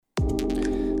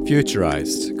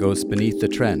Futurized goes beneath the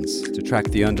trends to track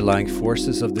the underlying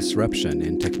forces of disruption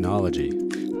in technology,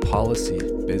 policy,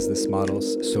 business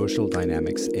models, social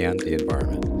dynamics, and the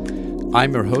environment.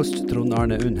 I'm your host, Trond Arne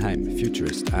Undheim,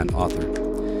 futurist and author.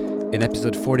 In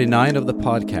episode 49 of the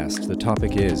podcast, the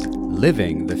topic is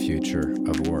Living the Future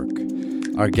of Work.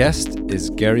 Our guest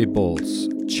is Gary Bolles,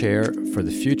 Chair for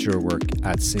the Future of Work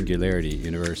at Singularity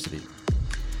University.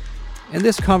 In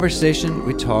this conversation,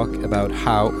 we talk about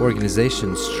how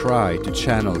organizations try to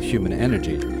channel human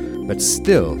energy, but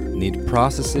still need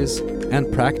processes and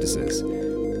practices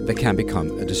that can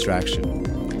become a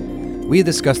distraction. We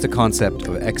discuss the concept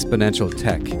of exponential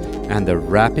tech and the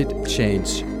rapid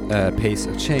pace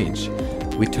of change.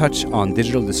 We touch on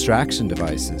digital distraction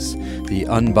devices, the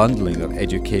unbundling of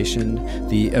education,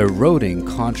 the eroding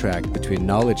contract between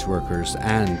knowledge workers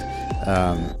and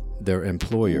their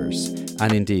employers,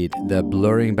 and indeed the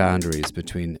blurring boundaries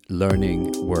between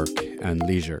learning, work, and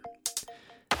leisure.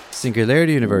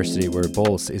 Singularity University, where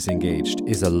Bolles is engaged,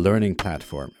 is a learning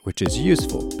platform, which is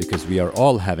useful because we are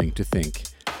all having to think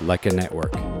like a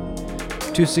network.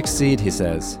 To succeed, he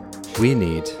says, we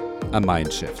need a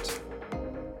mind shift.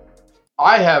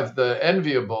 I have the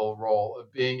enviable role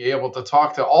of being able to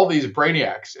talk to all these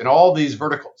brainiacs in all these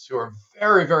verticals who are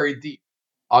very, very deep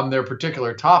on their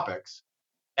particular topics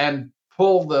and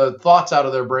pull the thoughts out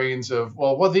of their brains of,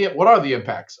 well, what are the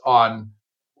impacts on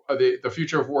the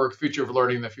future of work, future of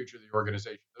learning, the future of the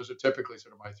organization? Those are typically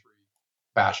sort of my three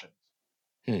passions.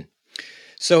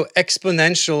 So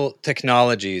exponential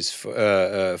technologies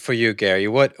for you, Gary,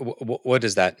 what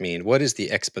does that mean? What is the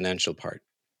exponential part?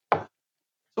 So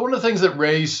one of the things that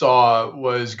Ray saw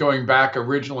was going back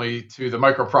originally to the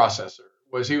microprocessor,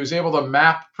 was he was able to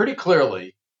map pretty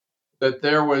clearly that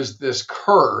there was this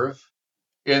curve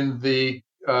in the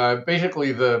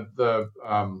basically the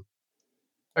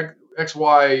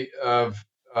XY of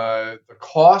the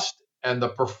cost and the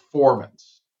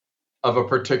performance of a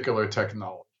particular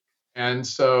technology. And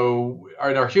so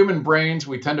in our human brains,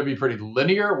 we tend to be pretty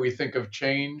linear. We think of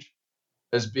change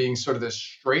as being sort of this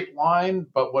straight line.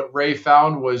 But what Ray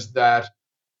found was that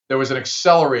there was an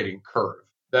accelerating curve.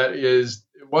 That is,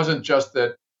 it wasn't just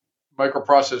that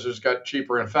microprocessors got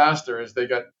cheaper and faster, as they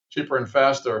got cheaper and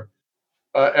faster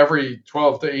every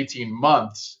 12 to 18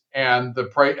 months, and the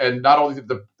price, and not only did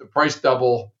the price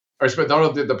double, or not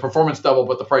only did the performance double,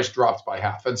 but the price dropped by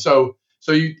half. And so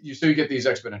you get these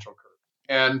exponential curves.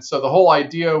 And so the whole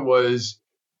idea was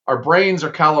our brains are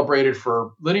calibrated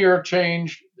for linear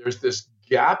change. There's this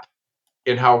gap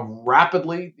in how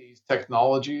rapidly these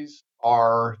technologies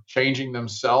are changing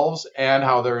themselves and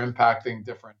how they're impacting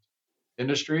different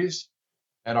industries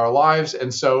and our lives.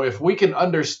 And so if we can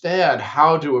understand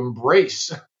how to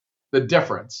embrace the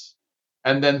difference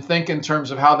and then think in terms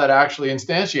of how that actually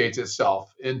instantiates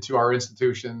itself into our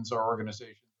institutions, our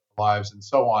organizations, our lives, and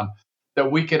so on,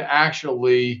 that we can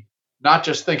actually not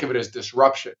just think of it as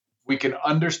disruption, we can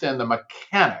understand the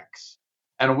mechanics,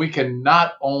 and we can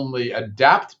not only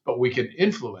adapt, but we can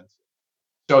influence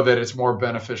it so that it's more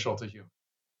beneficial to humans.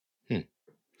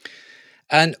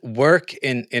 And work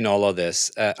in all of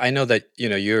this. I know that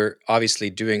you're obviously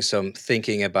doing some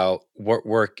thinking about what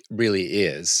work really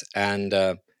is, and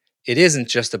it isn't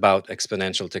just about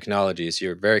exponential technologies.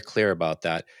 You're very clear about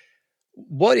that.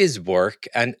 What is work,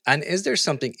 and is there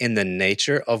something in the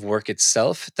nature of work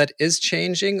itself that is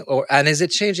changing, and is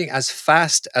it changing as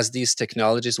fast as these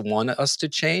technologies want us to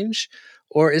change,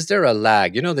 or is there a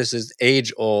lag? This is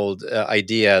age-old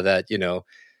idea that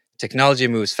technology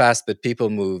moves fast, but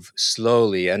people move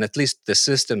slowly, and at least the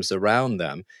systems around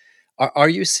them. Are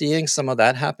you seeing some of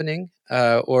that happening?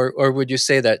 Or would you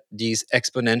say that these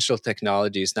exponential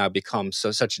technologies now become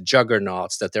such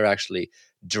juggernauts that they're actually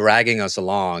dragging us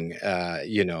along,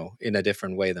 in a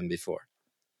different way than before?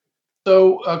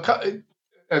 So I think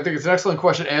it's an excellent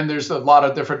question, and there's a lot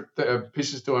of different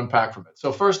pieces to unpack from it.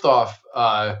 So first off,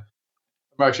 I'm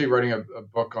actually writing a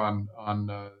book on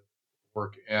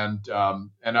work, and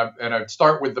I'd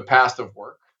start with the past of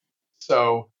work.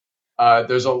 So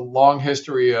there's a long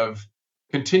history of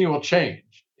continual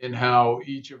change in how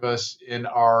each of us in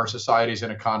our societies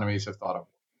and economies have thought of work,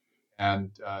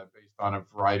 and based on a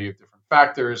variety of different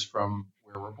factors, from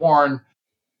where we're born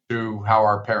to how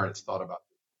our parents thought about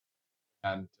it,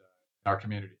 and in our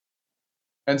community.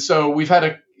 And so we've had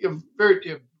a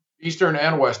very Eastern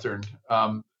and Western.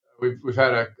 We've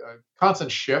had a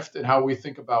constant shift in how we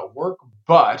think about work,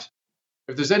 but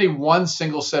if there's any one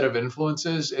single set of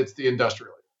influences, it's the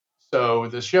industrial. So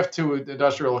the shift to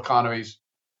industrial economies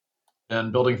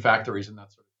and building factories and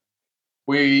that sort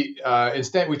of thing.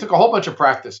 Instead, we took a whole bunch of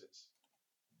practices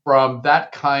from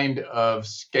that kind of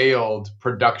scaled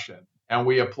production and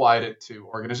we applied it to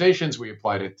organizations, we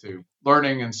applied it to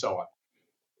learning, and so on.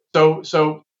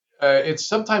 So it's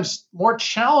sometimes more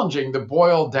challenging to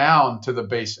boil down to the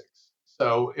basics.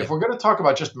 So if Yeah. we're going to talk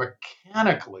about just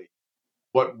mechanically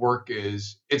what work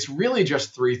is, it's really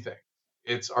just three things.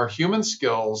 It's our human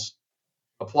skills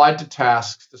applied to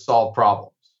tasks to solve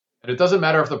problems. And it doesn't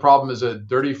matter if the problem is a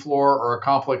dirty floor or a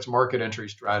complex market entry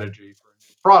strategy for a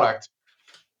new product,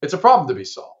 it's a problem to be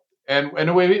solved. And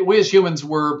we as humans,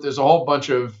 there's a whole bunch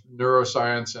of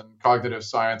neuroscience and cognitive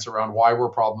science around why we're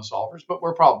problem solvers, but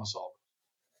we're problem solvers.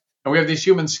 And we have these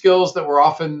human skills that we're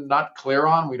often not clear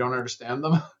on. We don't understand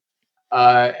them.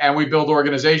 And we build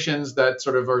organizations that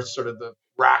are sort of the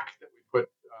rack that we put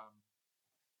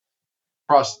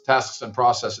tasks and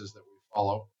processes that we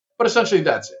follow. But essentially,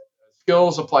 that's it.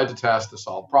 Skills applied to tasks to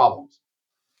solve problems.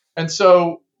 And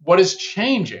so what is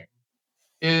changing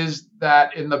is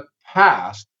that in the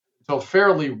past, until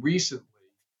fairly recently,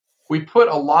 we put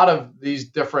a lot of these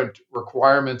different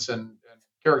requirements and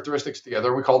characteristics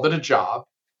together. We called it a job.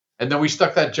 And then we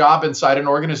stuck that job inside an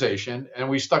organization, and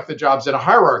we stuck the jobs in a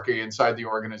hierarchy inside the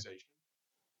organization.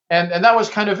 And that was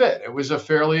kind of it. It was a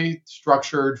fairly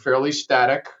structured, fairly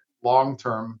static,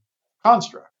 long-term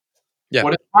construct. Yeah.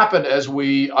 What has happened as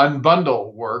we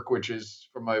unbundle work, which is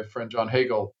from my friend John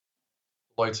Hagel,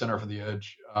 Lloyd Center for the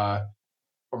Edge,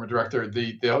 former director,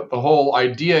 the whole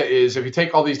idea is if you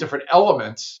take all these different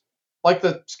elements, like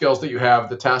the skills that you have,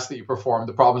 the tasks that you perform,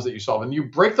 the problems that you solve, and you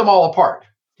break them all apart,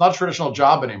 it's not a traditional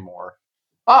job anymore.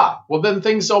 Well, then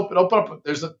things open up.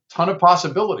 There's a ton of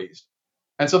possibilities.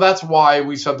 And so that's why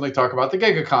we suddenly talk about the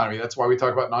gig economy. That's why we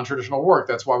talk about non-traditional work.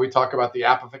 That's why we talk about the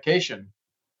appification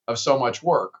of so much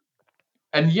work.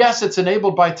 And yes, it's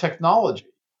enabled by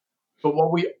technology. But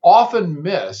what we often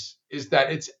miss is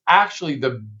that it's actually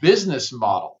the business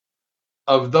model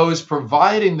of those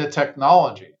providing the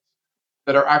technology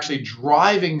that are actually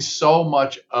driving so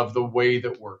much of the way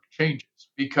that work changes.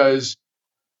 Because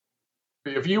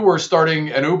if you were starting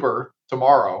an Uber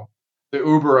tomorrow, the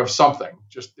Uber of something,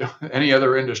 just any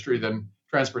other industry than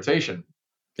transportation.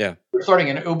 Yeah. If you're starting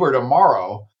an Uber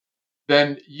tomorrow,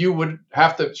 then you would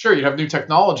have to, sure, you'd have new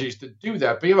technologies to do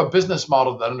that, but you have a business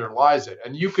model that underlies it.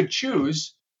 And you could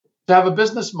choose to have a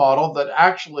business model that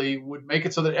actually would make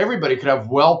it so that everybody could have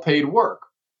well-paid work.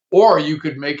 Or you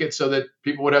could make it so that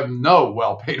people would have no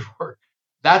well-paid work.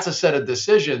 That's a set of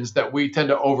decisions that we tend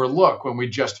to overlook when we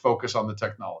just focus on the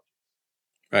technology.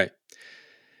 Right.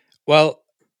 Well,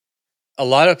 a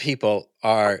lot of people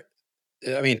are,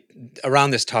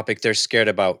 around this topic, they're scared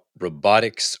about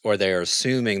robotics, or they're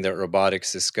assuming that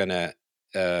robotics is going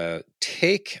to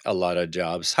take a lot of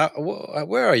jobs.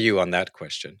 Where are you on that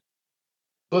question?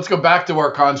 Let's go back to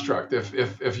our construct.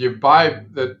 If you buy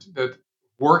that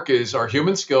work is our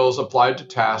human skills applied to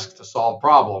tasks to solve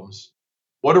problems,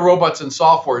 what do robots and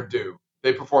software do?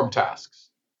 They perform tasks.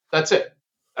 That's it.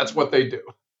 That's what they do.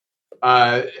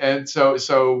 And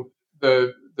so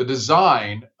the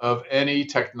design of any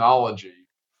technology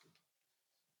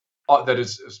that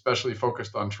is especially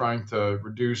focused on trying to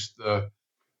reduce the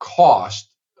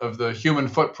cost of the human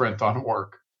footprint on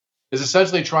work is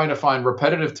essentially trying to find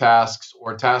repetitive tasks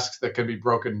or tasks that can be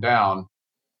broken down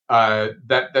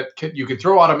you can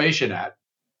throw automation at.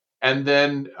 And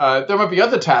then there might be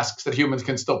other tasks that humans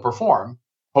can still perform.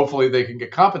 Hopefully they can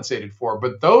get compensated for.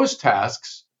 But those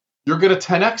tasks, you're going to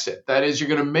 10x it. That is, you're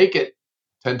going to make it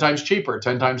 10 times cheaper,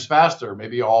 10 times faster,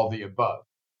 maybe all of the above.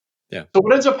 Yeah. So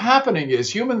what ends up happening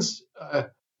is humans,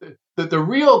 the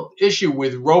real issue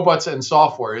with robots and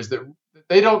software is that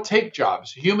they don't take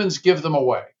jobs. Humans give them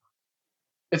away.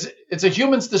 It's a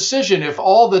human's decision if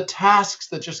all the tasks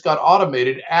that just got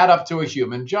automated add up to a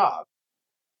human job.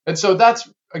 And so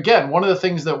that's, again, one of the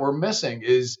things that we're missing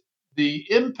is the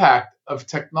impact of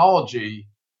technology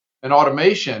and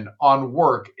automation on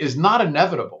work is not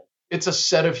inevitable. It's a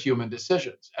set of human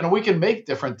decisions, and we can make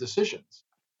different decisions.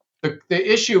 The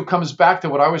issue comes back to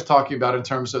what I was talking about in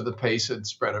terms of the pace and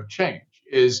spread of change,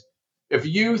 is if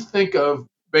you think of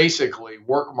basically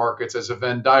work markets as a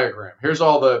Venn diagram, here's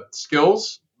all the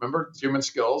skills, remember, it's human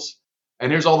skills,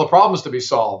 and here's all the problems to be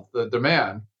solved, the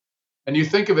demand. And you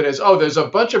think of it as, there's a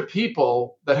bunch of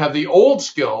people that have the old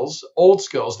skills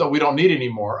that we don't need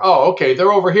anymore. Oh, okay,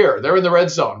 they're over here. They're in the red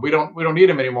zone. We don't need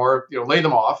them anymore. Lay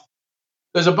them off.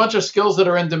 There's a bunch of skills that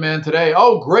are in demand today.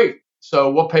 Oh, great.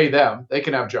 So we'll pay them. They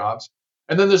can have jobs.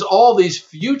 And then there's all these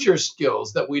future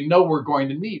skills that we know we're going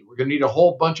to need. We're going to need a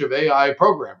whole bunch of AI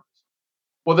programmers.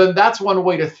 Well, then that's one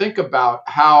way to think about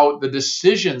how the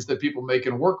decisions that people make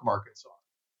in work markets are.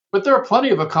 But there are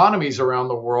plenty of economies around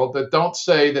the world that don't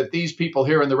say that these people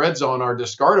here in the red zone are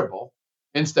discardable.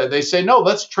 Instead, they say, no,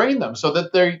 let's train them so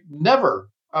that they never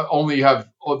only have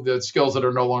the skills that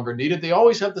are no longer needed. They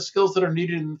always have the skills that are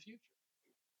needed in the future.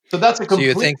 So that's a So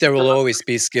you complete. think there will always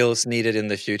be skills needed in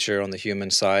the future on the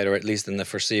human side, or at least in the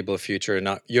foreseeable future?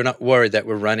 You're not worried that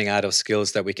we're running out of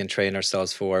skills that we can train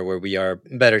ourselves for, where we are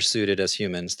better suited as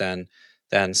humans than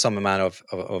some amount of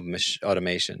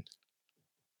automation.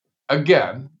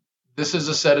 Again, this is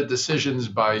a set of decisions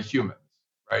by humans,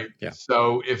 right? Yeah.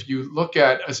 So if you look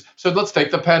at, so let's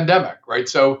take the pandemic, right?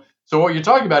 So what you're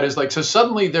talking about is like, so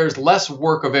suddenly there's less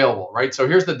work available, right? So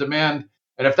here's the demand,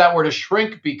 and if that were to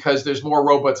shrink because there's more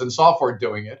robots and software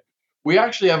doing it, we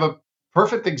actually have a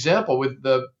perfect example with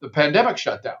the pandemic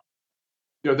shutdown.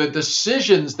 The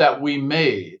decisions that we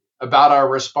made about our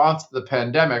response to the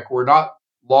pandemic were not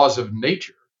laws of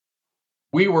nature.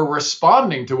 We were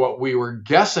responding to what we were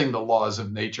guessing the laws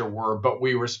of nature were, but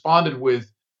we responded with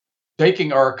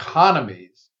taking our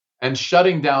economies and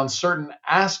shutting down certain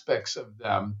aspects of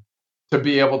them to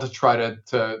be able to try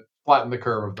to flatten the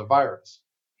curve of the virus.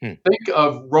 Think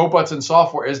of robots and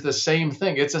software as the same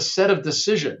thing. It's a set of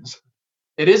decisions.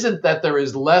 It isn't that there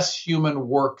is less human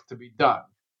work to be done.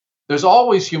 There's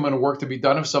always human work to be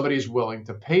done if somebody is willing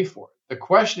to pay for it. The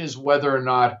question is whether or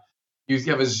not you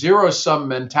have a zero-sum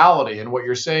mentality, and what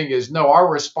you're saying is, no, our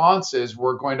response is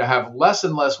we're going to have less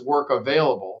and less work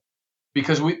available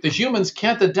because the humans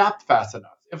can't adapt fast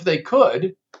enough. If they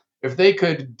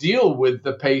could deal with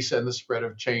the pace and the spread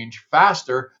of change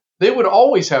faster, they would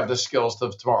always have the skills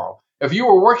of tomorrow. If you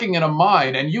were working in a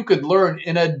mine and you could learn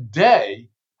in a day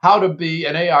how to be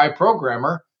an AI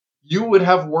programmer, you would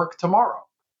have work tomorrow.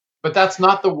 But that's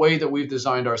not the way that we've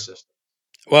designed our system.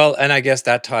 Well, and I guess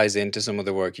that ties into some of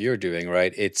the work you're doing,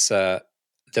 right? It's the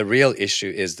real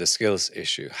issue is the skills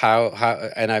issue.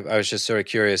 And I was just sort of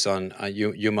curious on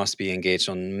you must be engaged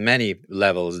on many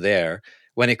levels there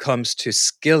when it comes to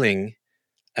skilling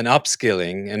and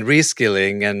upskilling and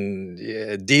reskilling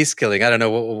and de-skilling. I don't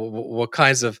know what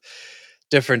kinds of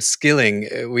different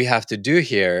skilling we have to do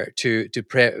here to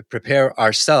prepare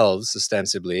ourselves,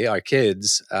 ostensibly our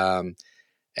kids.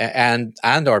 And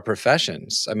our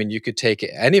professions. I mean, you could take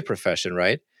any profession,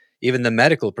 right? Even the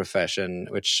medical profession,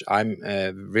 which I'm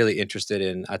really interested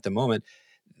in at the moment.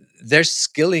 There's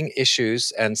skilling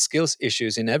issues and skills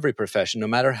issues in every profession, no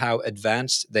matter how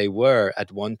advanced they were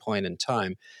at one point in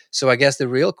time. So I guess the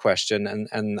real question,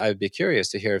 and I'd be curious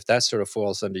to hear if that sort of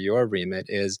falls under your remit,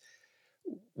 is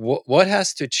what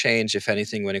has to change, if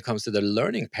anything, when it comes to the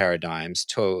learning paradigms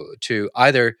to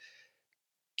either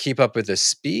keep up with the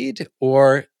speed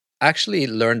or actually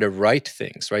learn the right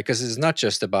things, right? Because it's not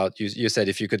just about, you said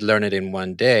if you could learn it in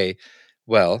one day,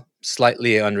 well,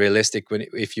 slightly unrealistic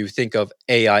if you think of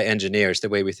AI engineers the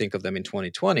way we think of them in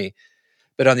 2020.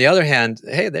 But on the other hand,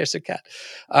 hey, there's a cat.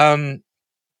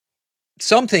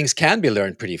 Some things can be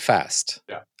learned pretty fast.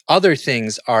 Yeah. Other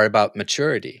things are about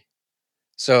maturity.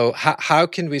 So how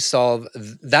can we solve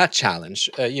that challenge,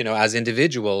 as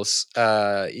individuals,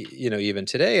 even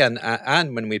today,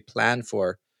 and when we plan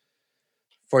for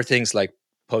things like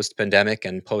post-pandemic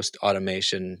and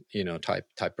post-automation,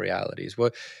 type realities?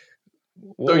 What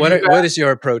is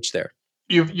your approach there?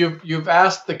 You've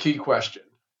asked the key question,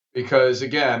 because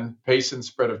again, pace and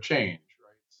spread of change,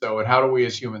 right? So, and how do we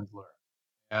as humans learn?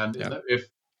 And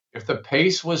if the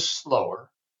pace was slower,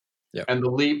 and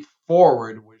the leap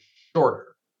forward was shorter.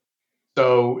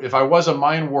 So if I was a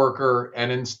mine worker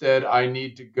and instead I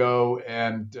need to go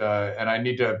and I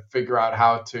need to figure out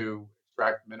how to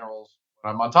extract minerals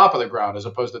when I'm on top of the ground as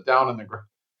opposed to down in the ground,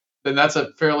 then that's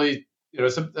a fairly,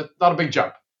 it's not a big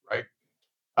jump, right?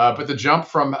 But the jump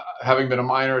from having been a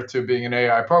miner to being an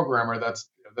AI programmer, that's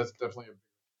definitely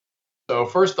so.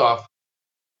 First off,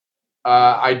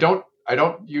 I don't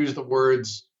use the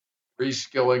words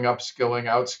reskilling, upskilling,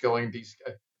 outskilling,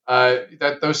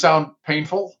 that those sound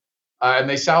painful. And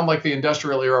they sound like the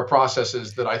industrial era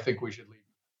processes that I think we should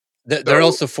leave. They're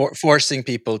also forcing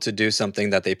people to do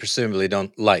something that they presumably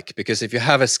don't like, because if you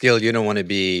have a skill, you don't want to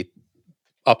be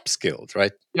upskilled,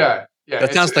 right? Yeah.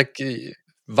 That sounds like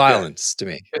violence to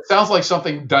me. It sounds like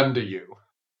something done to you.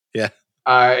 Yeah.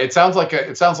 It sounds like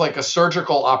a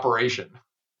surgical operation.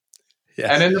 Yes.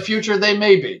 And in the future, they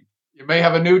may be. You may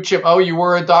have a new chip. Oh, you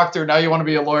were a doctor. Now you want to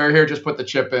be a lawyer. Here, just put the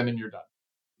chip in and you're done.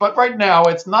 But right now,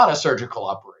 it's not a surgical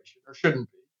operation, or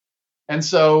shouldn't be. And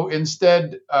so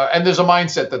instead, and there's a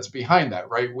mindset that's behind that,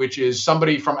 right? Which is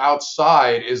somebody from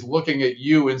outside is looking at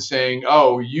you and saying,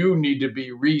 "Oh, you need to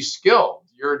be reskilled.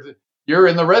 You're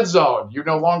in the red zone. You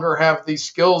no longer have the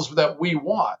skills that we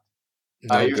want.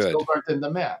 Your skills aren't in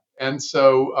demand." And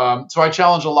so, so I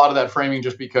challenge a lot of that framing,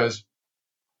 just because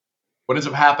what ends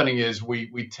up happening is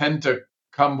we tend to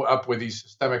come up with these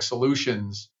systemic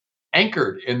solutions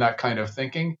anchored in that kind of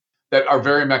thinking. that are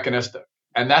very mechanistic.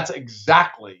 And that's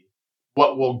exactly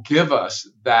what will give us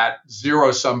that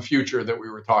zero-sum future that we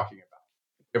were talking about.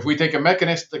 If we take a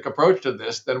mechanistic approach to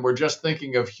this, then we're just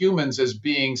thinking of humans as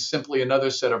being simply another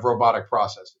set of robotic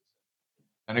processes.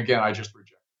 And again, I just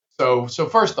reject. So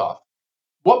first off,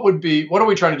 what are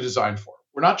we trying to design for?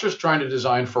 We're not just trying to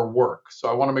design for work. So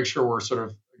I want to make sure we're sort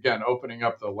of, again, opening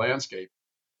up the landscape.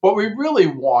 What we really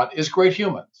want is great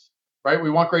humans, right?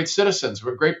 We want great citizens,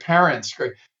 we're great parents,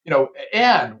 great,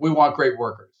 and we want great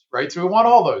workers, right? So we want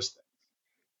all those things.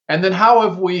 And then how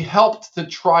have we helped to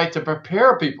try to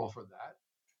prepare people for that?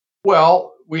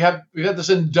 Well, we had this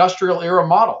industrial era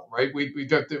model, right? We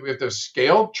have to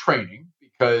scale training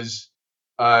because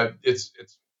it's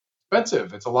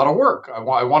expensive. It's a lot of work. I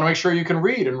want to make sure you can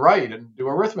read and write and do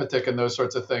arithmetic and those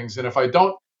sorts of things. And if I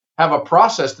don't have a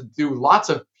process to do lots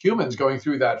of humans going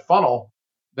through that funnel,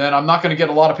 then I'm not going to get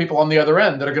a lot of people on the other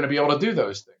end that are going to be able to do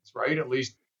those things, right? At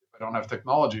least if I don't have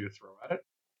technology to throw at it.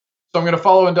 So I'm going to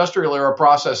follow industrial era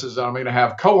processes, and I'm going to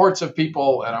have cohorts of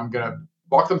people, and I'm going to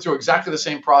walk them through exactly the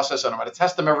same process, and I'm going to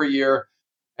test them every year.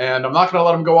 And I'm not going to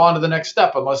let them go on to the next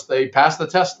step unless they pass the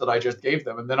test that I just gave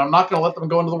them. And then I'm not going to let them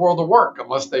go into the world of work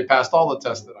unless they passed all the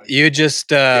tests that I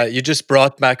gave. You just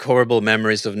brought back horrible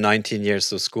memories of 19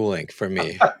 years of schooling for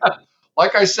me.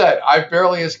 Like I said, I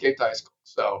barely escaped high school.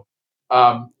 So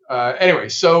anyway,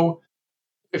 so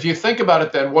if you think about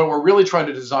it, then what we're really trying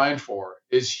to design for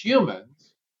is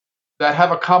humans that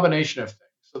have a combination of things.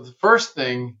 So the first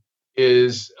thing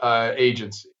is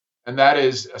agency. And that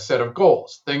is a set of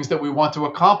goals, things that we want to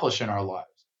accomplish in our lives.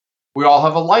 We all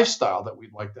have a lifestyle that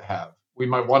we'd like to have. We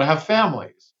might want to have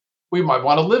families. We might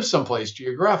want to live someplace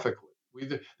geographically.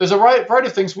 There's a variety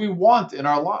of things we want in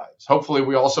our lives. Hopefully,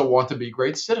 we also want to be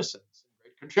great citizens,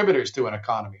 great contributors to an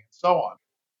economy, and so on.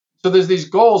 So there's these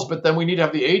goals, but then we need to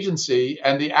have the agency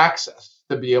and the access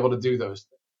to be able to do those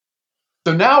things.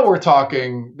 So now we're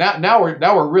talking. Now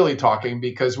we're really talking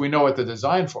because we know what to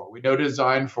design for. We know to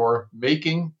design for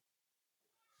making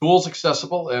tools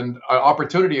accessible and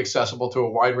opportunity accessible to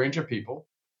a wide range of people.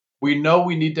 We know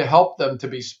we need to help them to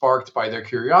be sparked by their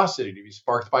curiosity, to be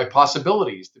sparked by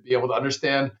possibilities, to be able to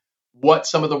understand what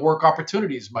some of the work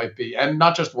opportunities might be, and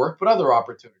not just work, but other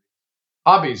opportunities,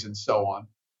 hobbies, and so on,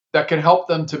 that can help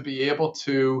them to be able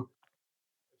to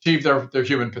achieve their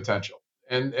human potential.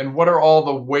 And what are all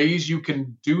the ways you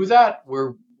can do that?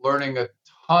 We're learning a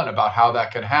ton about how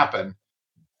that can happen.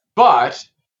 But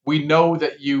we know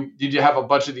that you need to have a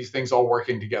bunch of these things all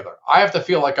working together. I have to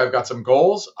feel like I've got some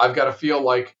goals. I've got to feel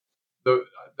like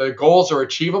the goals are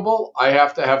achievable. I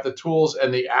have to have the tools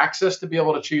and the access to be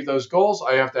able to achieve those goals.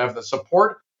 I have to have the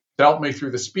support to help me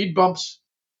through the speed bumps.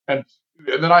 And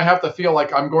then I have to feel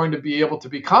like I'm going to be able to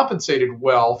be compensated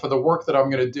well for the work that I'm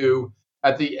going to do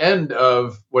at the end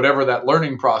of whatever that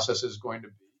learning process is going to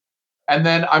be. And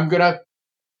then I'm going to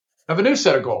have a new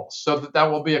set of goals so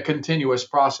that will be a continuous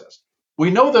process. We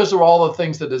know those are all the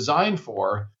things to design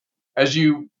for. As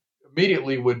you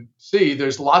immediately would see,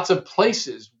 there's lots of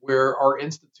places where our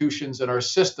institutions and our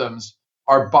systems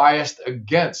are biased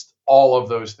against all of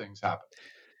those things happening.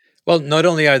 Well, not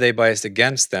only are they biased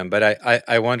against them, but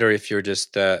I wonder if you're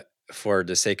just, for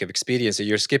the sake of expediency,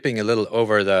 you're skipping a little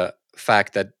over the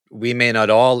fact that we may not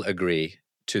all agree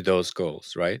to those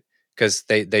goals, right? Because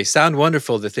they sound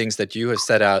wonderful, the things that you have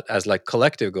set out as like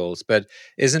collective goals, but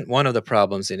isn't one of the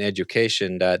problems in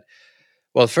education that,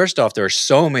 well, first off, there are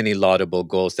so many laudable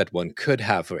goals that one could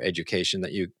have for education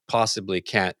that you possibly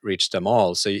can't reach them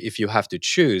all. So if you have to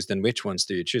choose, then which ones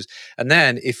do you choose? And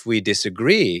then if we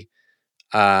disagree,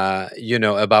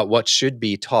 about what should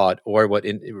be taught or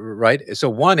right? So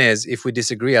one is if we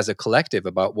disagree as a collective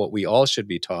about what we all should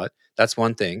be taught, that's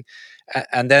one thing.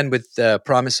 And then with the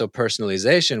promise of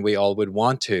personalization, we all would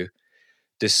want to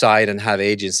decide and have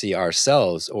agency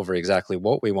ourselves over exactly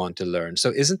what we want to learn.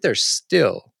 So isn't there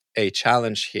still a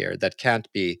challenge here that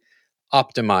can't be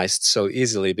optimized so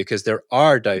easily because there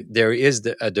is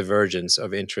a divergence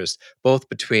of interest both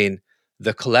between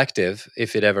the collective,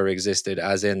 if it ever existed,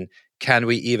 as in, can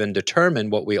we even determine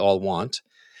what we all want?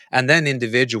 And then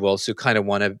individuals who kind of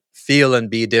want to feel and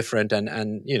be different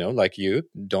and like you,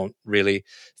 don't really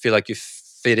feel like you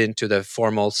fit into the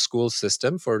formal school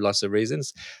system for lots of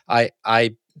reasons.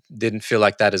 I didn't feel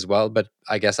like that as well, but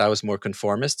I guess I was more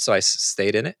conformist, so I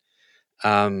stayed in it.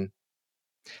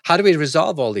 How do we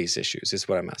resolve all these issues is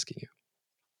what I'm asking you.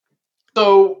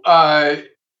 So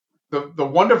the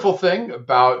wonderful thing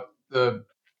about the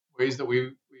ways that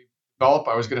we develop,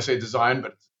 I was going to say design,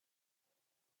 but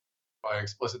by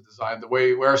explicit design, the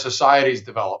way where societies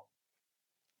develop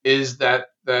is that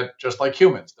just like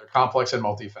humans, they're complex and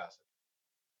multifaceted.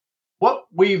 What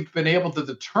we've been able to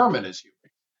determine as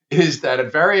humans is that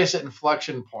at various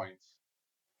inflection points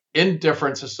in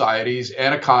different societies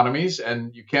and economies,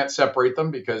 and you can't separate them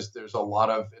because there's a lot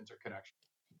of interconnection,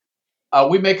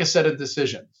 we make a set of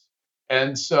decisions.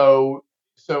 And so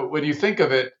when you think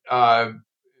of it,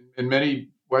 in many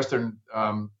Western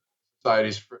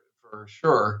societies, for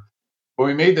sure, when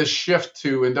we made this shift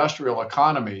to industrial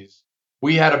economies,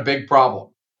 we had a big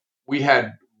problem. We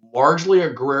had largely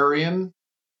agrarian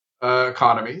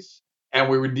economies, and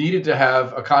we needed to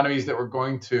have economies that were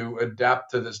going to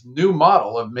adapt to this new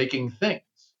model of making things,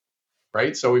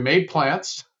 right? So we made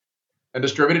plants and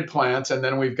distributed plants, and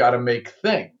then we've got to make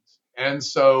things. And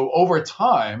so over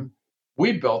time,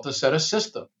 we built a set of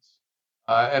systems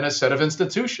and a set of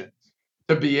institutions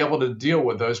to be able to deal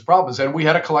with those problems. And we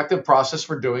had a collective process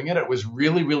for doing it. It was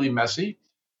really, really messy,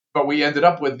 but we ended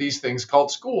up with these things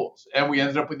called schools, and we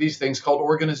ended up with these things called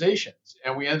organizations,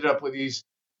 and we ended up with these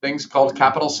things called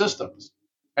capital systems.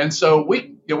 And so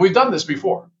we've done this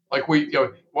before. Like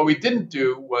what we didn't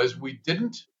do was we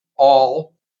didn't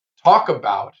all talk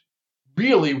about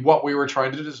really what we were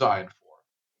trying to design for.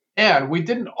 And we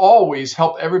didn't always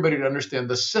help everybody to understand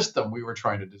the system we were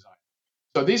trying to design.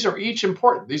 So these are each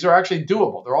important. These are actually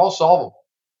doable. They're all solvable.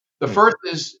 The first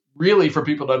is really for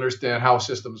people to understand how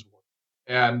systems work.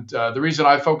 And the reason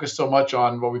I focus so much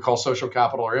on what we call social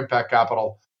capital or impact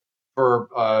capital for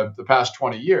the past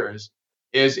 20 years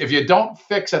is if you don't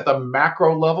fix at the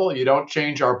macro level, you don't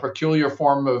change our peculiar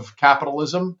form of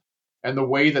capitalism and the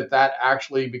way that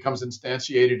actually becomes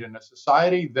instantiated in a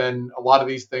society, then a lot of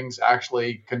these things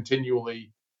actually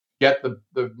continually get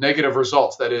the negative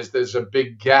results. That is, there's a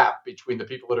big gap between the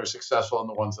people that are successful and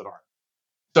the ones that aren't.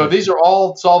 So these are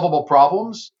all solvable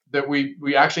problems that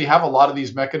we actually have a lot of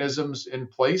these mechanisms in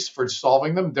place for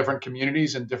solving them. Different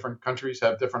communities and different countries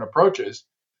have different approaches.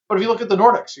 But if you look at the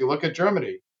Nordics, you look at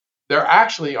Germany, there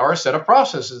actually are a set of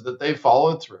processes that they've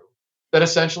followed through that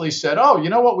essentially said, oh, you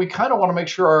know what, we kind of want to make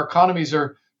sure our economies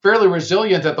are fairly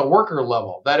resilient at the worker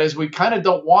level. That is, we kind of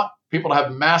don't want people to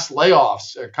have mass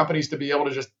layoffs, or companies to be able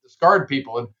to just discard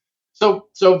people. And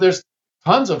so there's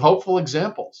tons of hopeful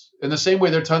examples. In the same way,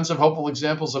 there are tons of hopeful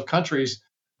examples of countries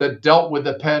that dealt with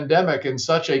the pandemic in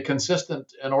such a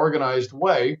consistent and organized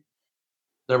way.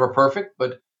 Never perfect,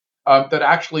 but that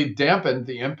actually dampened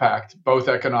the impact, both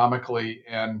economically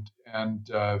and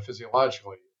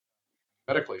physiologically,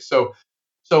 medically. So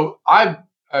I'm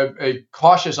a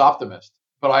cautious optimist,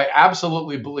 but I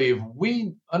absolutely believe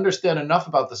we understand enough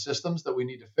about the systems that we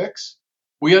need to fix.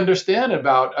 We understand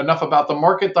enough about the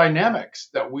market dynamics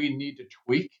that we need to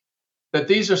tweak, that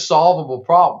these are solvable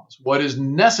problems. What is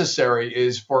necessary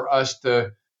is for us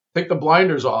to take the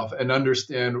blinders off and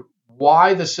understand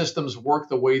why the systems work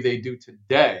the way they do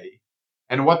today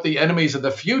and what the enemies of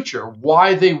the future,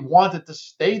 why they want it to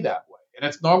stay that way. And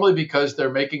it's normally because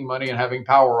they're making money and having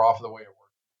power off the way it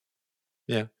works.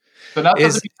 Yeah. So that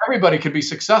doesn't mean everybody can be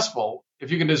successful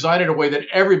if you can design it in a way that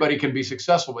everybody can be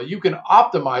successful, but you can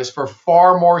optimize for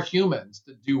far more humans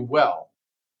to do well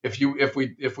if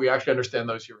we actually understand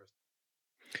those heuristics.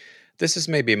 This is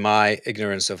maybe my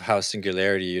ignorance of how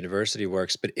Singularity University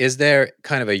works, but is there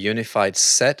kind of a unified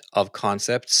set of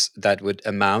concepts that would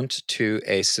amount to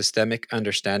a systemic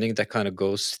understanding that kind of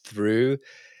goes through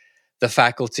the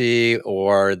faculty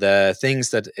or the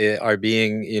things that are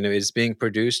being, is being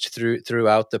produced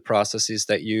throughout the processes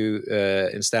that you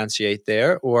instantiate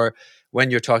there? Or when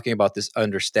you're talking about this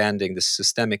understanding, this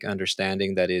systemic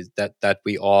understanding that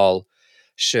we all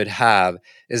should have,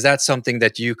 is that something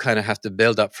that you kind of have to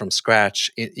build up from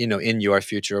scratch in your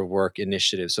future of work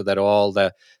initiative, so that all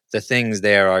the things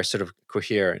there are sort of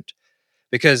coherent?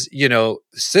 Because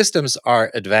systems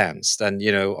are advanced, and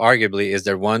arguably, is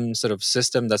there one sort of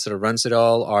system that sort of runs it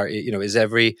all? Or is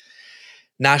every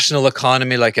national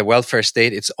economy, like a welfare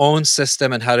state, its own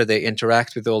system, and how do they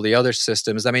interact with all the other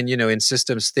systems? I mean, in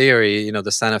systems theory,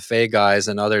 the Santa Fe guys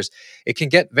and others, it can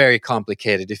get very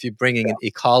complicated if you're bringing an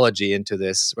ecology into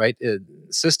this, right?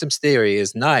 Systems theory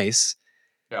is nice,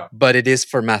 but it is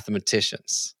for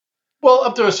mathematicians. Well,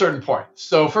 up to a certain point.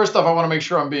 So first off, I want to make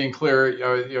sure I'm being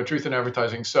clear, truth in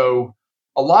advertising. So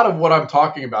a lot of what I'm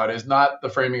talking about is not the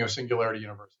framing of Singularity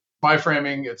University. My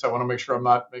framing, I want to make sure I'm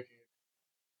not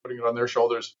putting it on their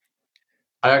shoulders.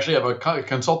 I actually have a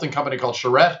consulting company called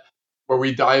Charette, where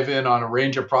we dive in on a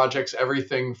range of projects,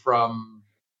 everything from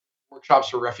workshops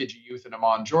for refugee youth in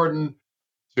Amman, Jordan,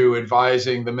 to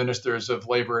advising the ministers of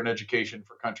labor and education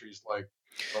for countries like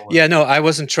Poland. Yeah, no, I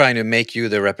wasn't trying to make you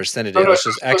the representative. I was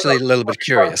just actually a little bit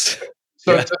curious.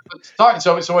 So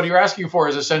what you're asking for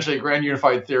is essentially a grand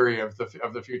unified theory of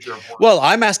the future of work. Well,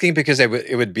 I'm asking because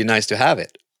it would be nice to have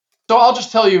it. So I'll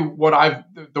just tell you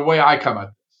the way I come at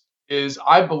this is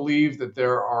I believe that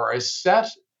there are a set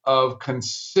of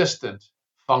consistent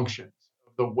functions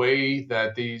of the way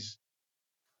that these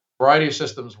variety of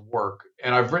systems work.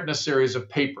 And I've written a series of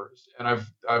papers and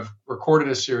I've recorded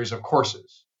a series of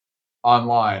courses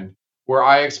online where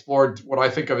I explored what I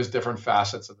think of as different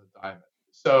facets of the diamond.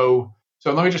 So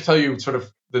let me just tell you sort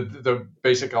of the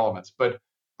basic elements, but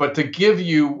to give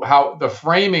you how the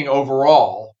framing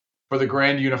overall for the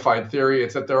grand unified theory,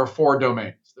 it's that there are four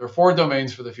domains. There are four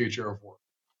domains for the future of work: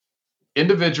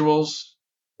 individuals,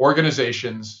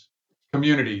 organizations,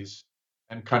 communities,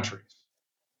 and countries.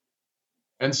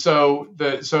 And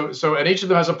and each of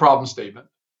them has a problem statement.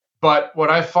 But what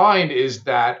I find is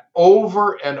that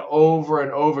over and over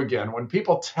and over again, when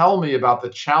people tell me about the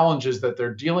challenges that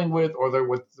they're dealing with or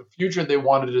with the future they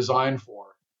want to design for,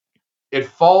 it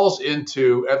falls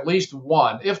into at least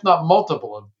one, if not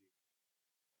multiple of these.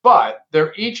 But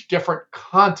they're each different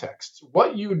contexts.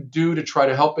 What you do to try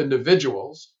to help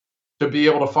individuals to be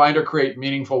able to find or create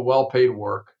meaningful, well-paid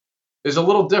work is a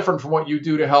little different from what you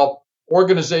do to help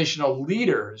organizational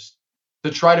leaders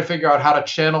to try to figure out how to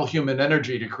channel human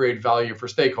energy to create value for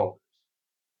stakeholders.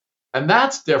 And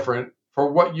that's different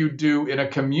for what you do in a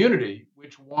community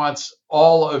which wants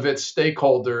all of its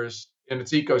stakeholders in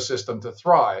its ecosystem to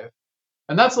thrive.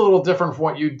 And that's a little different from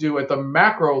what you do at the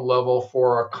macro level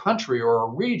for a country or a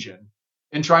region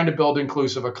in trying to build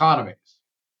inclusive economies.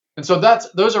 And so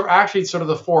those are actually sort of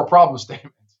the four problem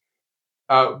statements.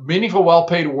 Meaningful,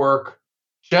 well-paid work,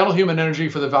 channel human energy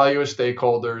for the value of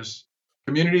stakeholders.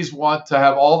 Communities want to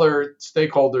have all their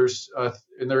stakeholders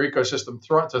in their ecosystem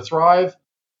to thrive,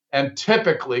 and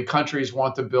typically countries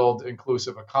want to build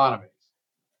inclusive economies.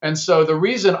 And so the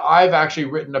reason I've actually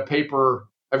written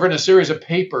I've written a series of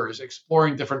papers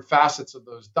exploring different facets of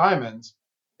those diamonds,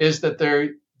 is that they're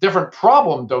different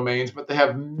problem domains, but they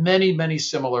have many, many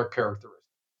similar characteristics.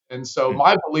 And so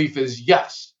my belief is,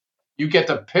 yes, you get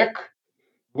to pick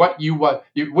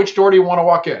which door do you want to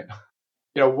walk in?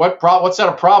 What set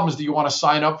of problems do you want to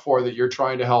sign up for that you're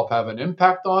trying to help have an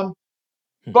impact on?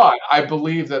 But I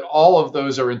believe that all of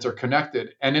those are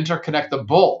interconnected and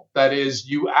interconnectable. That is,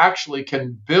 you actually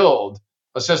can build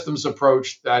a systems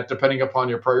approach that, depending upon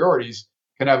your priorities,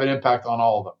 can have an impact on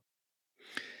all of them.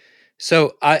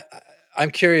 So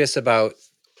I'm curious about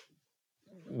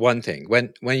one thing.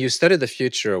 When you study the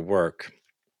future of work,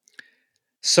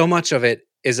 so much of it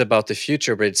is about the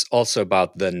future, but it's also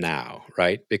about the now,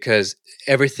 right? Because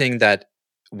everything that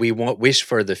we wish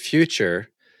for the future,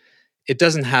 it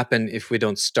doesn't happen if we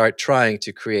don't start trying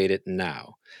to create it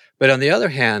now. But on the other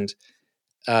hand,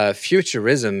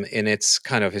 futurism in its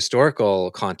kind of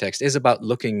historical context is about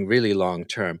looking really long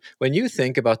term. When you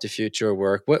think about the future of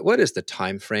work, what is the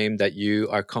time frame that you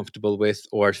are comfortable with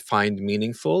or find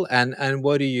meaningful, and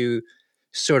what do you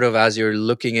sort of, as you're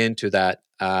looking into that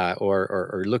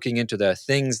or looking into the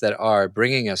things that are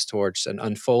bringing us towards and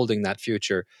unfolding that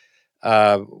future,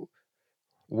 what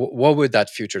would that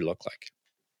future look like?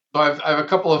 So I have a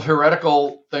couple of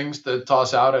heretical things to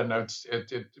toss out, and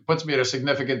it puts me at a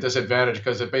significant disadvantage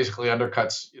because it basically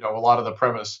undercuts a lot of the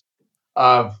premise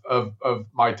of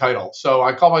my title. So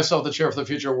I call myself the chair for the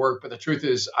future of work, but the truth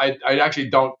is I actually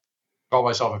don't call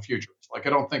myself a futurist. Like, I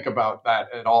don't think about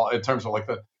that at all in terms of like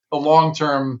the long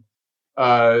term,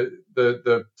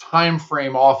 the time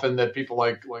frame often that people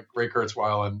like Ray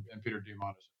Kurzweil and Peter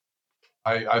Diamandis.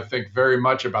 I think very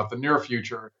much about the near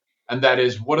future. And that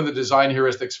is, what are the design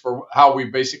heuristics for how we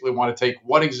basically want to take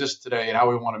what exists today and how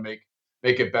we want to make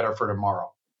it better for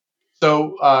tomorrow.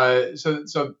 So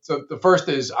the first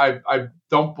is I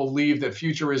don't believe that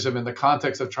futurism in the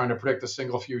context of trying to predict a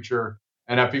single future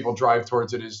and have people drive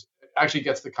towards it actually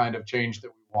gets the kind of change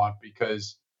that we want,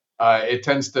 because it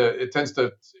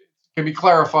can be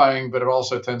clarifying, but it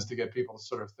also tends to get people to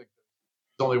sort of think that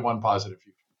there's only one positive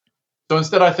future. So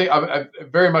instead, I think I'm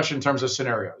very much in terms of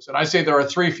scenarios. And I say there are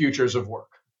three futures of work.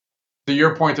 To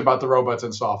your point about the robots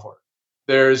and software,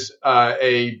 there's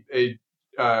a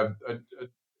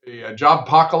job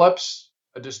apocalypse,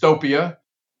 a dystopia,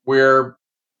 where,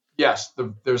 yes,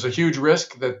 there's a huge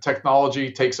risk that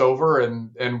technology takes over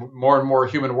and more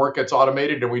human work gets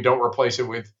automated, and we don't replace it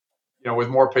with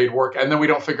more paid work. And then we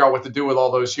don't figure out what to do with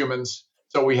all those humans.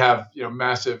 So we have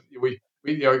massive, we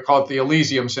call it the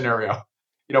Elysium scenario.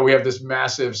 We have this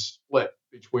massive split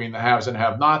between the haves and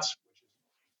have-nots, which is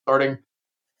starting.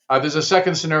 There's a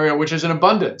second scenario, which is an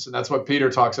abundance, and that's what Peter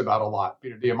talks about a lot.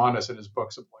 Peter Diamandis in his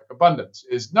books of like abundance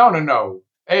is no.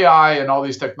 AI and all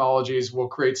these technologies will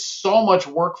create so much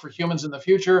work for humans in the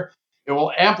future. It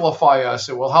will amplify us.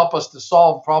 It will help us to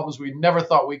solve problems we never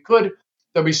thought we could.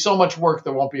 There'll be so much work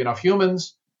there won't be enough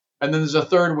humans. And then there's a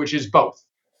third, which is both.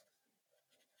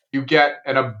 you get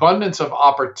an abundance of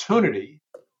opportunity,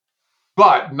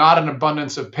 but not an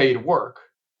abundance of paid work,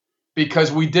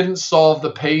 because we didn't solve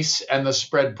the pace and the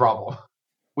spread problem.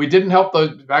 We didn't help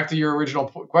those, back to your original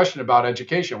question about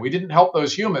education, we didn't help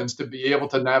those humans to be able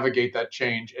to navigate that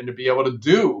change and to be able to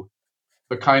do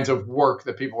the kinds of work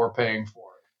that people were paying for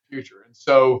in the future. And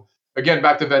so, again,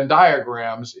 back to Venn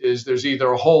diagrams, is there's either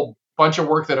a whole bunch of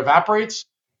work that evaporates,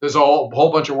 there's a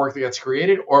whole bunch of work that gets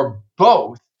created, or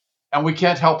both. And we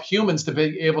can't help humans to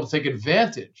be able to take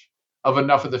advantage of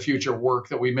enough of the future work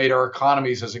that we made our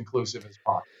economies as inclusive as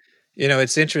possible.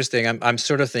 It's interesting. I'm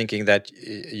sort of thinking that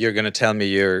you're going to tell me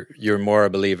you're more a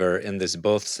believer in this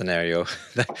both scenario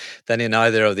than in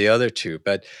either of the other two.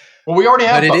 But well, we already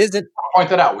have but both. It isn't. I'll point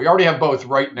that out. We already have both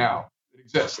right now. It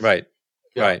exists. Right.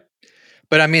 Yeah. Right.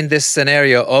 But I mean, this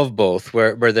scenario of both,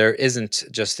 where there isn't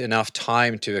just enough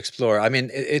time to explore. I mean,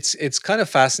 it's kind of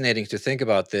fascinating to think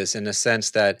about this in the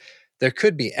sense that there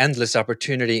could be endless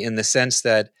opportunity in the sense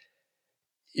that,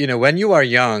 when you are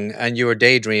young and you are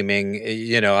daydreaming,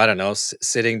 I don't know,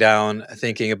 sitting down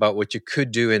thinking about what you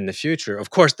could do in the future, of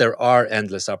course, there are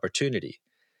endless opportunity.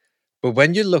 But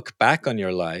when you look back on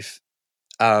your life,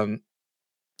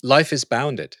 life is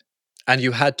bounded and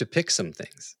you had to pick some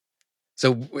things.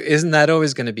 So isn't that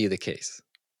always going to be the case?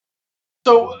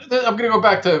 So I'm going to go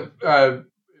back to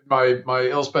my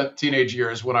ill-spent teenage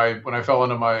years when I fell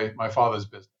into my father's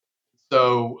business.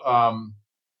 So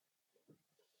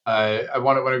I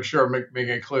want to make sure I'm making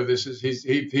it clear. This is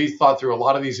he thought through a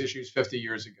lot of these issues 50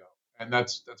 years ago, and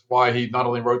that's why he not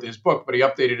only wrote his book, but he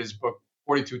updated his book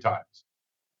 42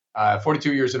 times,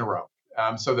 42 years in a row,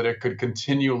 so that it could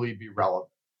continually be relevant.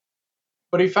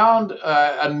 But he found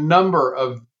a number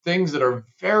of things that are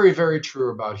very, very true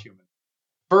about humans.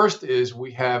 First is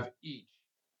we have each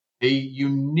a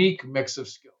unique mix of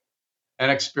skills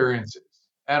and experiences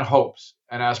and hopes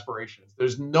and aspirations.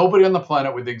 There's nobody on the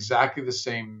planet with exactly the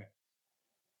same mix.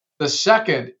 The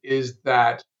second is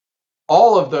that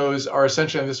all of those are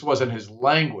essentially, and this wasn't his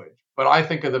language, but I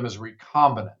think of them as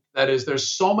recombinant. That is, there's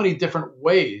so many different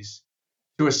ways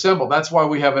to assemble. That's why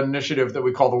we have an initiative that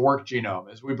we call the Work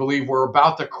Genome, is we believe we're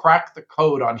about to crack the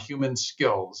code on human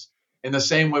skills in the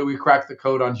same way we crack the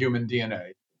code on human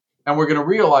DNA. And we're going to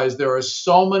realize there are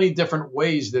so many different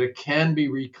ways that it can be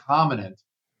recombinant,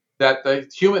 that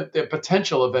the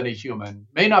potential of any human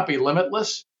may not be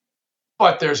limitless,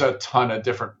 but there's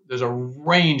a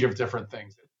range of different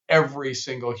things that every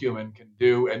single human can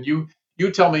do. And you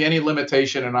tell me any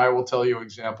limitation and I will tell you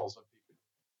examples of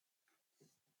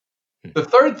people. The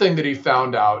third thing that he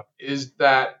found out is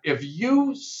that if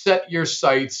you set your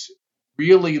sights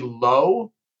really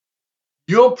low,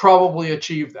 you'll probably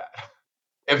achieve that.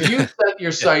 If you set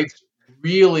your sights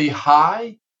really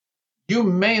high, you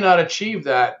may not achieve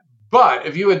that. But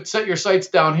if you had set your sights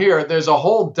down here, there's a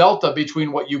whole delta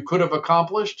between what you could have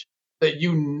accomplished that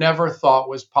you never thought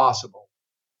was possible.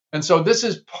 And so this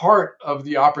is part of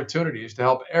the opportunities to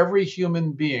help every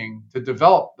human being to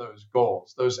develop those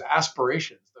goals, those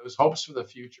aspirations, those hopes for the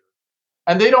future.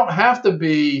 And they don't have to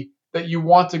be that you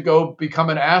want to go become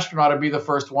an astronaut and be the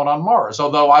first one on Mars.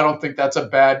 Although I don't think that's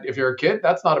if you're a kid,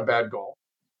 that's not a bad goal.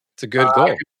 It's a good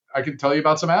goal. I can tell you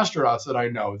about some astronauts that I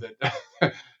know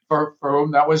that for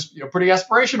whom that was pretty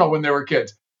aspirational when they were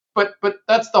kids. But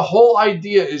that's the whole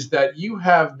idea, is that you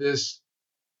have this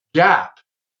gap,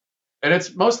 and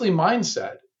it's mostly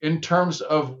mindset in terms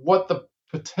of what the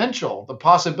potential, the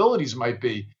possibilities might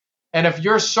be. And if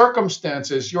your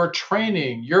circumstances, your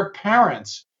training, your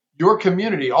parents, your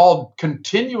community all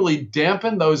continually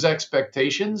dampen those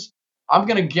expectations, I'm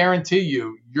going to guarantee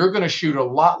you're going to shoot a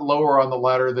lot lower on the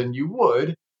ladder than you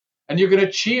would, and you're going to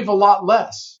achieve a lot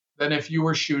less than if you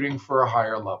were shooting for a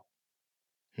higher level.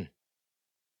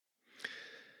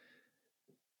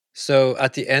 So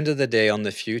at the end of the day, on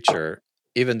the future,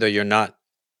 even though you're not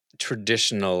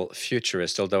traditional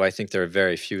futurist, although I think there are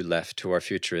very few left who are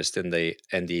futurist in the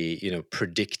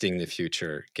predicting the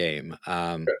future game.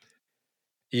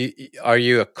 Are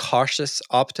you a cautious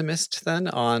optimist then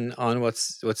on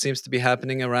what seems to be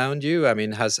happening around you? I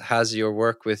mean, has your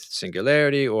work with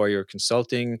Singularity or your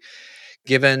consulting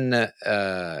given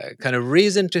kind of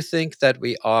reason to think that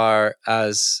we are,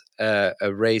 as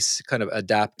a race, kind of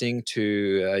adapting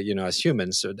to as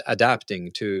humans,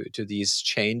 adapting to these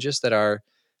changes that are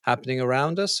happening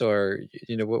around us? Or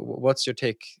what's your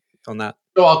take on that?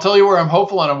 So I'll tell you where I'm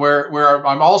hopeful, and where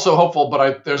I'm also hopeful,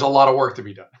 but there's a lot of work to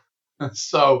be done.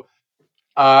 So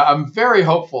I'm very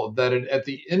hopeful that at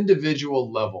the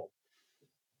individual level,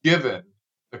 given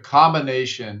the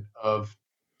combination of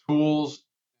tools,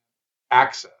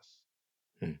 access,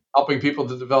 helping people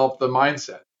to develop the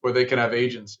mindset where they can have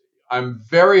agency, I'm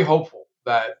very hopeful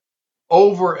that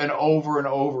over and over and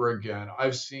over again,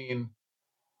 I've seen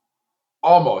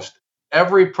almost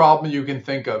every problem you can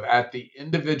think of at the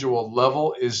individual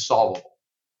level is solvable,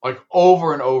 like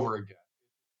over and over again.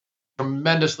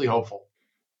 Tremendously hopeful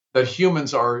that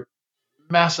humans are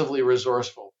massively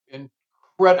resourceful,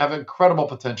 have incredible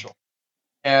potential,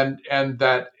 and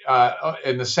that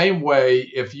in the same way,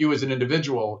 if you as an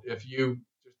individual, if you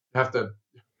have to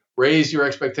raise your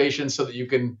expectations so that you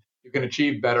can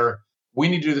achieve better, we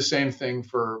need to do the same thing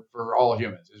for all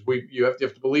humans. Is you have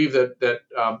to believe that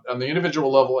on the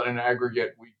individual level and in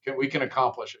aggregate, we can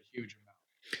accomplish a huge amount.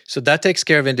 So that takes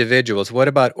care of individuals. What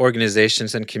about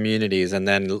organizations and communities, and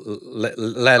then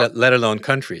let alone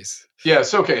countries?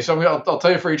 Yes. Okay. So I'll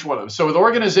tell you for each one of them. So with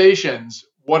organizations,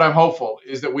 what I'm hopeful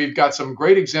is that we've got some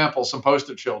great examples, some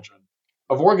poster children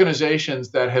of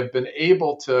organizations that have been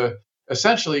able to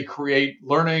essentially create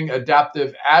learning,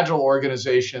 adaptive, agile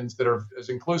organizations that are as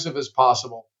inclusive as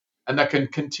possible and that can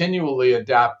continually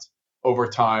adapt over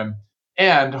time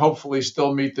and hopefully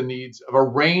still meet the needs of a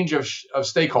range of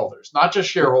stakeholders, not just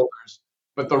shareholders,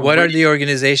 but what are the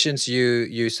organizations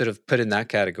you sort of put in that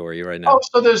category right now? Oh,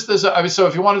 so there's I mean, so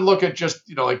if you want to look at just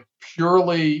like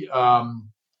purely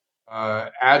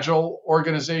agile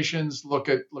organizations, look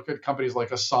at companies like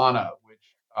Asana,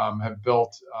 which have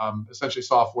built essentially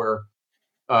software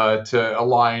to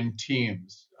align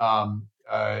teams.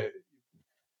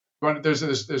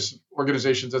 There's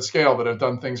organizations at scale that have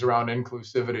done things around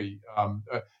inclusivity,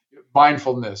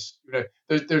 mindfulness.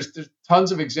 There's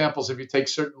tons of examples. If you take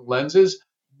certain lenses,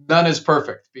 none is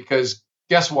perfect because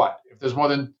guess what? If there's more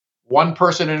than one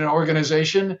person in an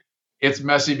organization, it's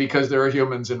messy because there are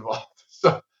humans involved.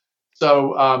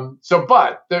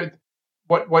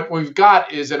 But what we've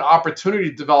got is an opportunity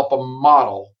to develop a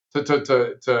model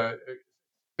to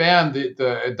expand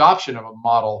the adoption of a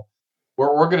model where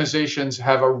organizations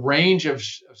have a range of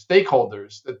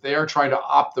stakeholders that they are trying to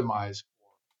optimize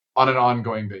on an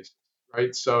ongoing basis,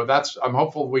 right? So I'm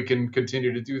hopeful we can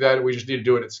continue to do that. We just need to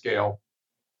do it at scale.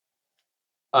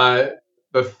 The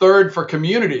third for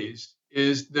communities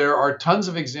is there are tons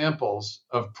of examples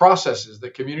of processes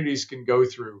that communities can go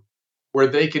through where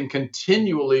they can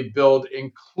continually build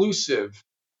inclusive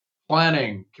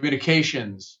planning,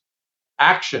 communications,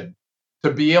 action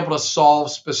to be able to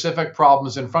solve specific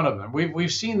problems in front of them.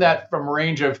 We've seen that from a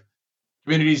range of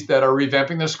communities that are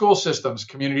revamping their school systems,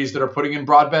 communities that are putting in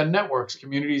broadband networks,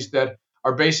 communities that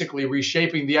are basically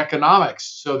reshaping the economics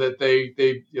so that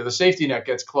the safety net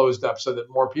gets closed up so that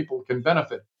more people can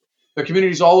benefit. There are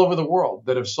communities all over the world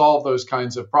that have solved those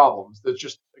kinds of problems. That's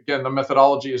just, again, the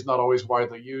methodology is not always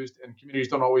widely used, and communities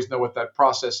don't always know what that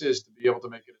process is to be able to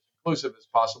make it as inclusive as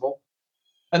possible.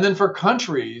 And then for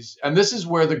countries, and this is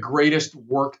where the greatest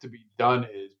work to be done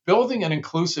is, building an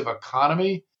inclusive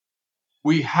economy,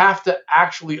 we have to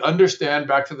actually understand,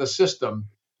 back to the system,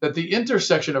 that the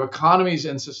intersection of economies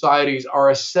and societies are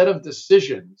a set of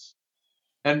decisions,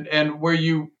 and where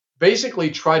you basically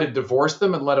try to divorce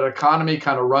them and let an economy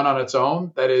kind of run on its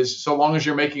own. That is, so long as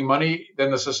you're making money,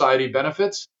 then the society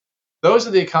benefits. Those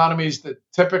are the economies that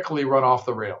typically run off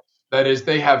the rails. That is,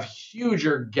 they have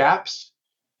huger gaps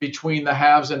between the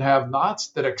haves and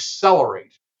have-nots that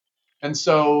accelerate. And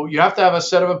so you have to have a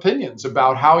set of opinions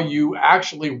about how you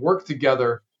actually work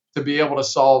together to be able to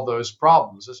solve those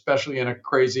problems, especially in a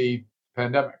crazy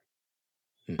pandemic.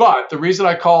 But the reason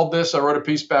I wrote a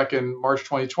piece back in March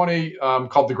 2020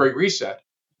 called The Great Reset.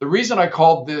 The reason I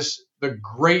called this The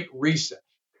Great Reset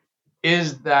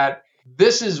is that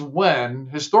this is when,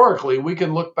 historically, we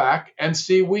can look back and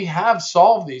see we have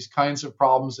solved these kinds of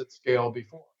problems at scale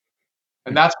before.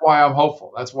 And that's why I'm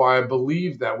hopeful. That's why I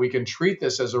believe that we can treat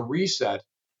this as a reset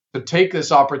to take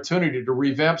this opportunity to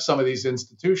revamp some of these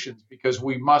institutions because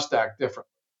we must act differently.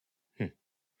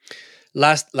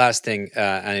 Last thing,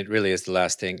 and it really is the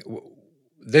last thing.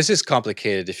 This is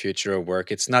complicated, the future of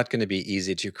work. It's not going to be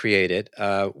easy to create it.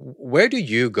 Where do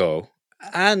you go,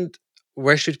 and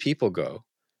where should people go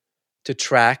to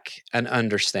track and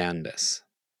understand this?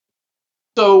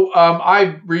 So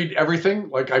I read everything,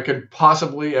 like I could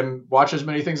possibly, and watch as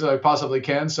many things as I possibly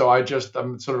can. So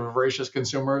I'm sort of a voracious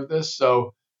consumer of this.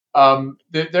 So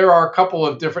there are a couple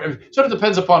of different. It sort of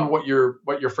depends upon what your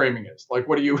framing is. Like,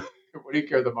 what do you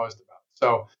care the most about?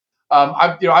 So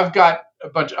I've got a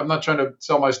bunch. I'm not trying to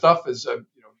sell my stuff as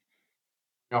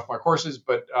off my courses,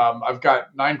 but I've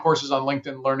got 9 courses on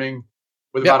LinkedIn Learning.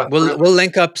 With about we'll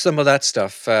link up some of that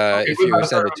stuff if you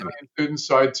send it to me. Students,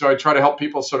 so I try to help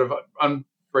people sort of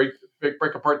break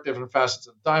apart different facets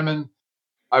of Diamond.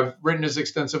 I've written as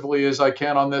extensively as I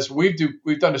can on this. We've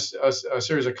done a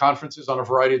series of conferences on a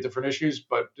variety of different issues,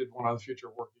 but did one on the future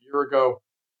of work a year ago.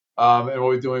 and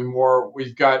we'll be doing more.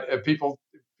 We've got people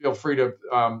feel free to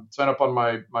sign up on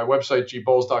my website,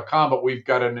 gbowles.com, but we've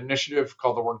got an initiative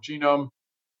called the Work Genome,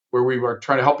 where we are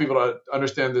trying to help people to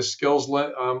understand this skills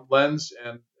lens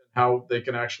and how they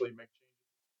can actually make changes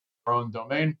in their own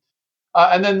domain.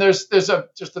 And then there's just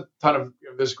a ton of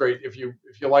this great, if you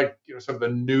like some of the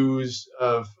news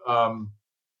of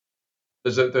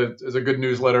there's a good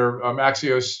newsletter.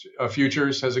 Axios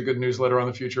Futures has a good newsletter on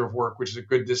the future of work, which is a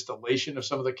good distillation of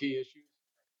some of the key issues.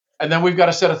 And then we've got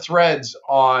a set of threads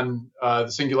on the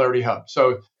Singularity Hub.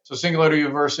 So Singularity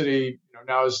University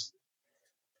now is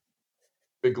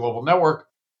a big global network,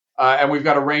 and we've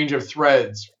got a range of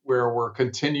threads where we're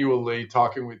continually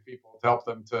talking with people to help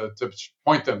them to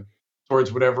point them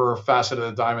towards whatever facet of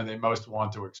the diamond they most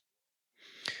want to explore.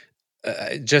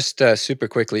 Just super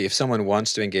quickly, if someone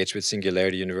wants to engage with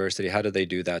Singularity University, how do they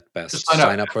do that best? Just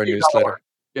sign up for a newsletter?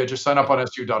 Yeah, just sign up on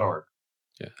su.org.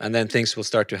 Yeah, and then things will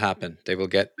start to happen. They will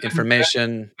get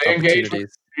information, they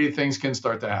opportunities. Things can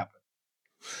start to happen.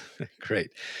 Great.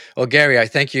 Well, Gary, I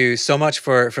thank you so much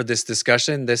for this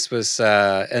discussion. This was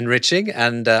enriching,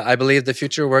 and I believe the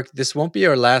future work, this won't be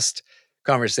our last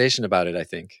conversation about it, I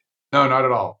think. No, not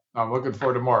at all. I'm looking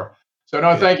forward to more. So,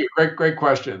 no, thank you. Great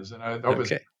questions, and I hope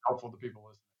it's helpful to people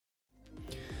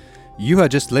listening. You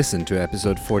had just listened to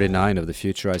episode 49 of the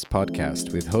Futurized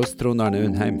podcast with host Trond Arne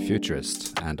Undheim,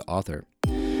 futurist and author.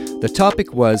 The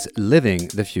topic was Living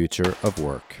the Future of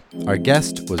Work. Our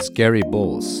guest was Gary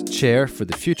Bowles, Chair for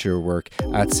the Future of Work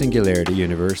at Singularity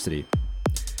University.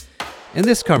 In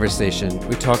this conversation,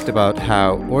 we talked about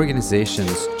how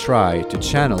organizations try to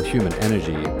channel human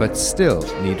energy but still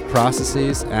need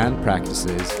processes and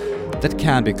practices that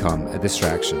can become a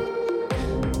distraction.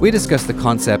 We discussed the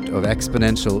concept of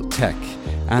exponential tech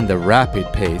and the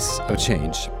rapid pace of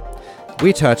change.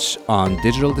 We touch on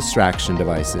digital distraction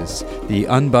devices, the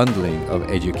unbundling of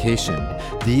education,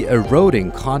 the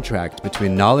eroding contract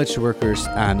between knowledge workers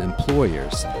and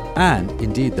employers, and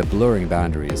indeed the blurring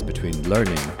boundaries between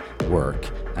learning,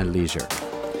 work, and leisure.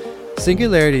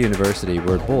 Singularity University,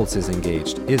 where Bowles is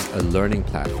engaged, is a learning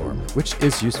platform, which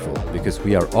is useful because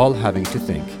we are all having to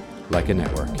think like a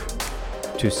network.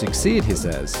 To succeed, he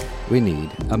says, we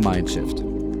need a mind shift.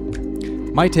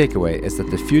 My takeaway is that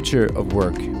the future of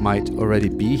work might already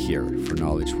be here for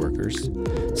knowledge workers.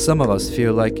 Some of us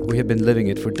feel like we have been living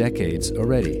it for decades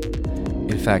already.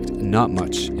 In fact, not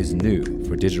much is new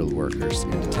for digital workers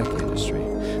in the tech industry.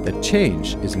 The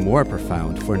change is more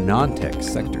profound for non-tech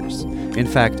sectors. In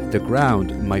fact, the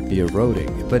ground might be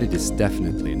eroding, but it is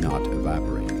definitely not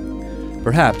evaporating.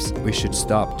 Perhaps we should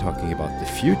stop talking about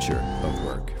the future of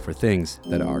work for things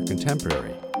that are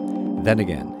contemporary. Then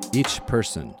again, each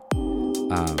person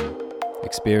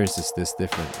experiences this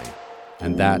differently,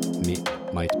 and that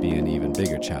might be an even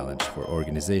bigger challenge for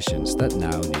organizations that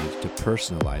now need to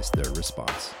personalize their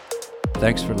response.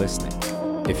 Thanks for listening.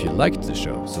 If you liked the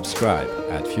show, subscribe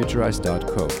at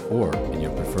futurized.co or in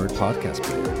your preferred podcast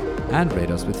player, and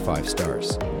rate us with 5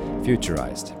 stars.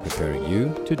 Futurized, preparing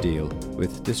you to deal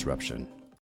with disruption.